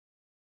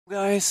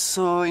Guys,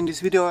 so in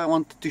this video I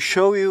wanted to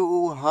show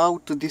you how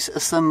to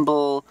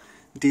disassemble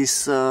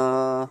this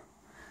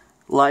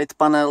light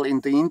panel in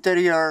the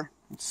interior.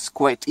 It's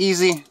quite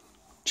easy.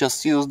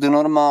 Just use the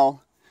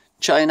normal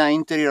China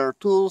interior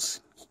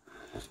tools,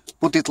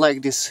 put it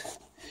like this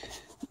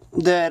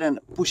there and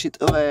push it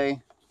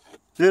away.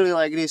 Really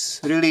like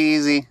this, really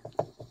easy.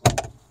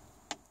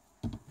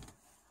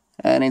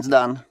 And it's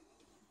done.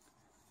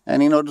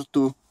 And in order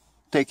to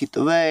take it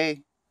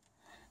away,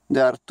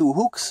 there are two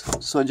hooks,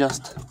 so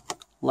just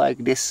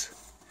like this.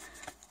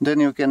 Then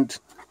you can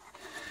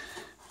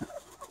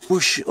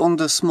push on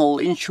the small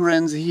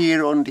insurance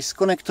here on this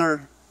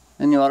connector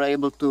and you are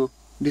able to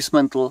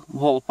dismantle the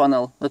whole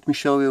panel. Let me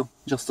show you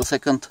just a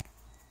second.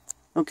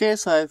 Okay,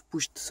 so I've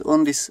pushed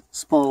on this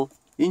small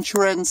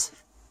insurance.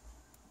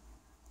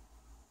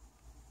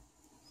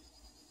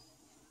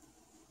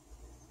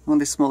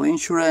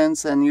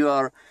 And you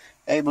are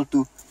able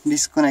to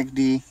disconnect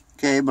the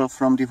cable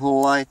from the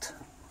whole light.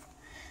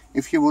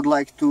 If you would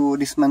like to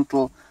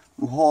dismantle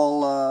the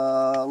whole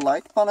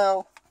light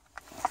panel,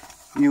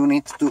 you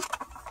need to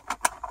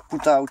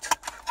put out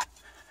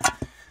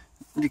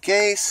the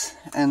case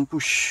and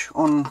push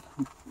on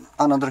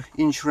another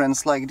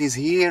insurance like this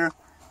here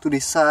to the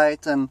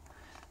side and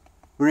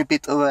rip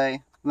it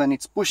away. When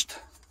it's pushed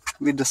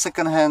with the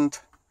second hand,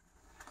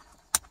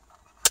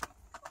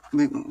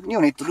 you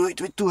need to do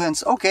it with two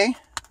hands. Okay,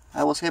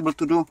 I was able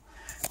to do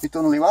with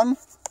only one.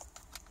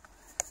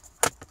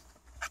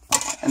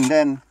 And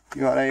then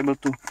you are able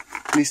to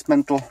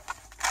dismantle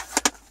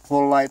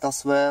whole light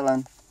as well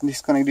and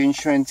disconnect the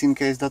insurance in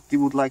case that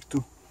you would like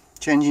to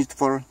change it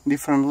for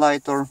different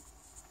light or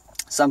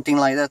something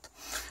like that.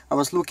 I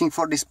was looking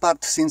for this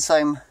part since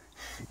I'm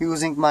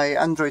using my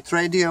Android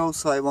radio,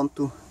 so I want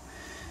to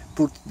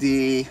put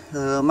the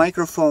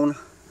microphone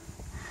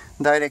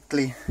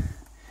directly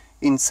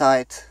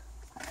inside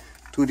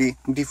to the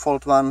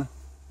default one.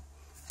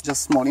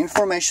 Just small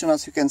information,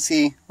 as you can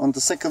see on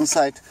the second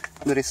side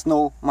there is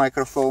no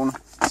microphone,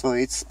 so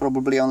it's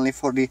probably only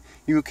for the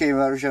UK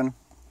version.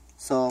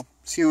 So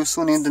see you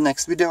soon in the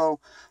next video.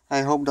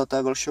 I hope that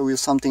I will show you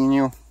something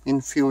new in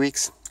a few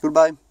weeks.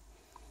 Goodbye.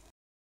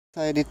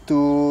 Decided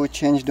to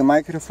change the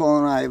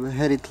microphone. I've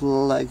had it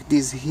like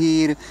this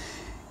here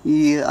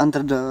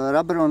under the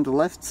rubber on the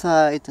left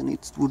side, and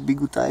it would be a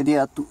good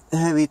idea to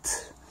have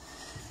it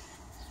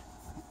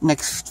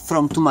next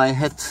to my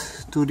head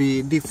to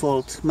the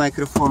default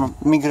microphone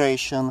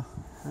migration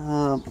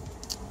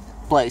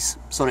place.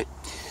 Sorry.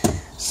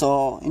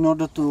 So in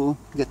order to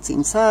get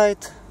inside,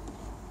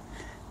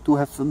 to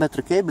have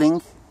better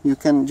cabling, you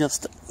can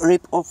just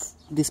rip off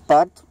this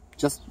part,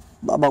 just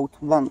about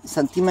 1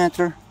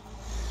 centimeter.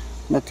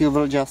 But you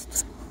will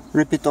just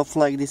rip it off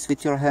like this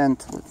with your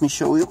hand. Let me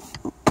show you.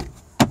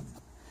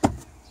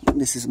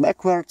 This is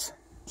backwards,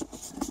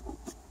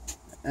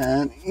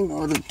 and in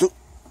order to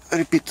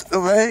rip it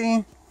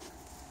away,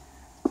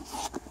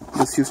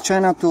 just use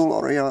China tool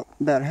or your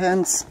bare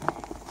hands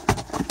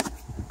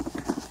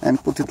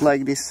and put it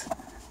like this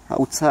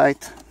outside,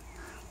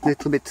 a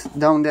little bit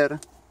down there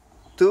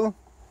too,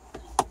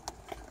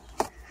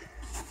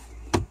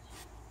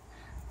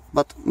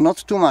 but not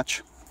too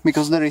much,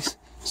 because there is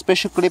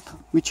special clip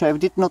which I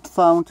did not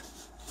found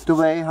the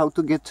way how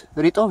to get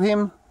rid of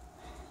him.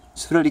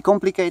 It's really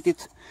complicated,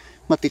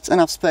 but it's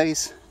enough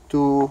space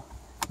to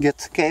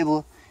get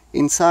cable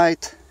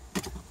inside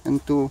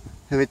and to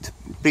have it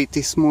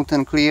pretty smooth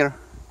and clear.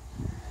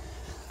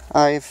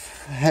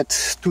 I've had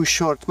too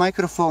short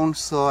microphones,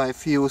 so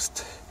I've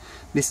used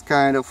this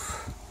kind of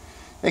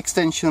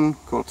extension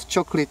called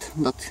chocolate,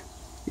 that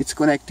it's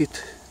connected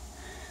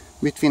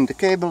between the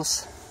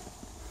cables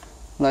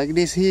like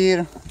this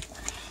here,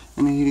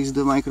 and here is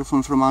the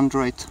microphone from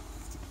Android.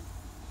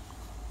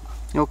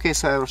 Okay,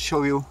 so I will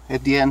show you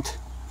at the end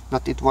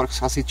that it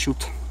works as it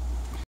should.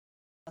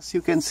 As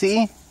you can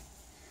see,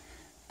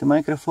 the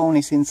microphone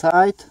is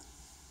inside.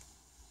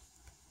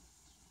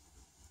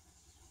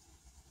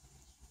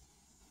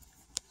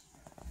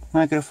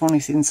 Microphone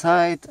is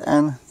inside,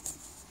 and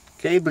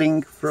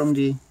cabling from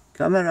the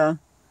camera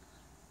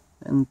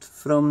and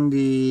from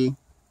the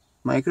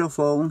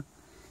microphone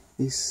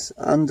is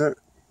under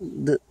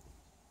the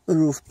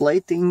roof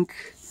plating.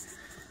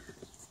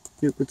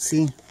 You could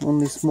see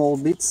only small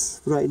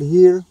bits right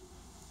here.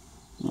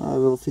 I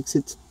will fix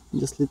it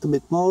just a little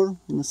bit more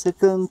in a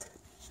second.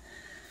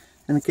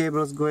 And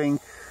cables going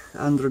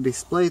under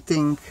this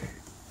plating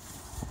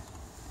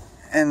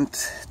and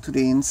to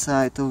the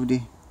inside of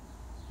the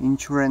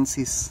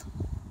insurances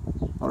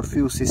or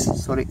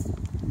fuses, sorry.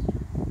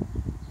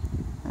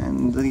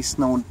 And there is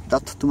not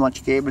that too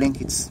much cabling,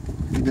 it's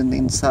hidden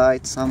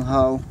inside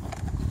somehow,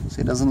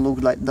 so it doesn't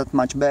look like that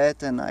much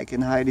bad, and I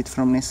can hide it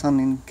from Nissan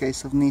in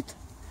case of need.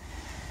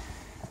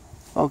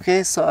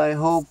 Okay, so I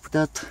hope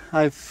that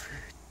I've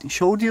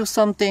showed you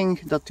something,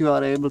 that you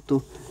are able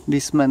to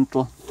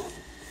dismantle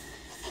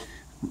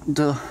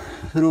the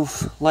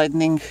roof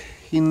lighting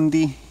in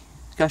the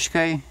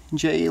Qashqai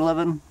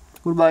J11.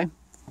 Goodbye.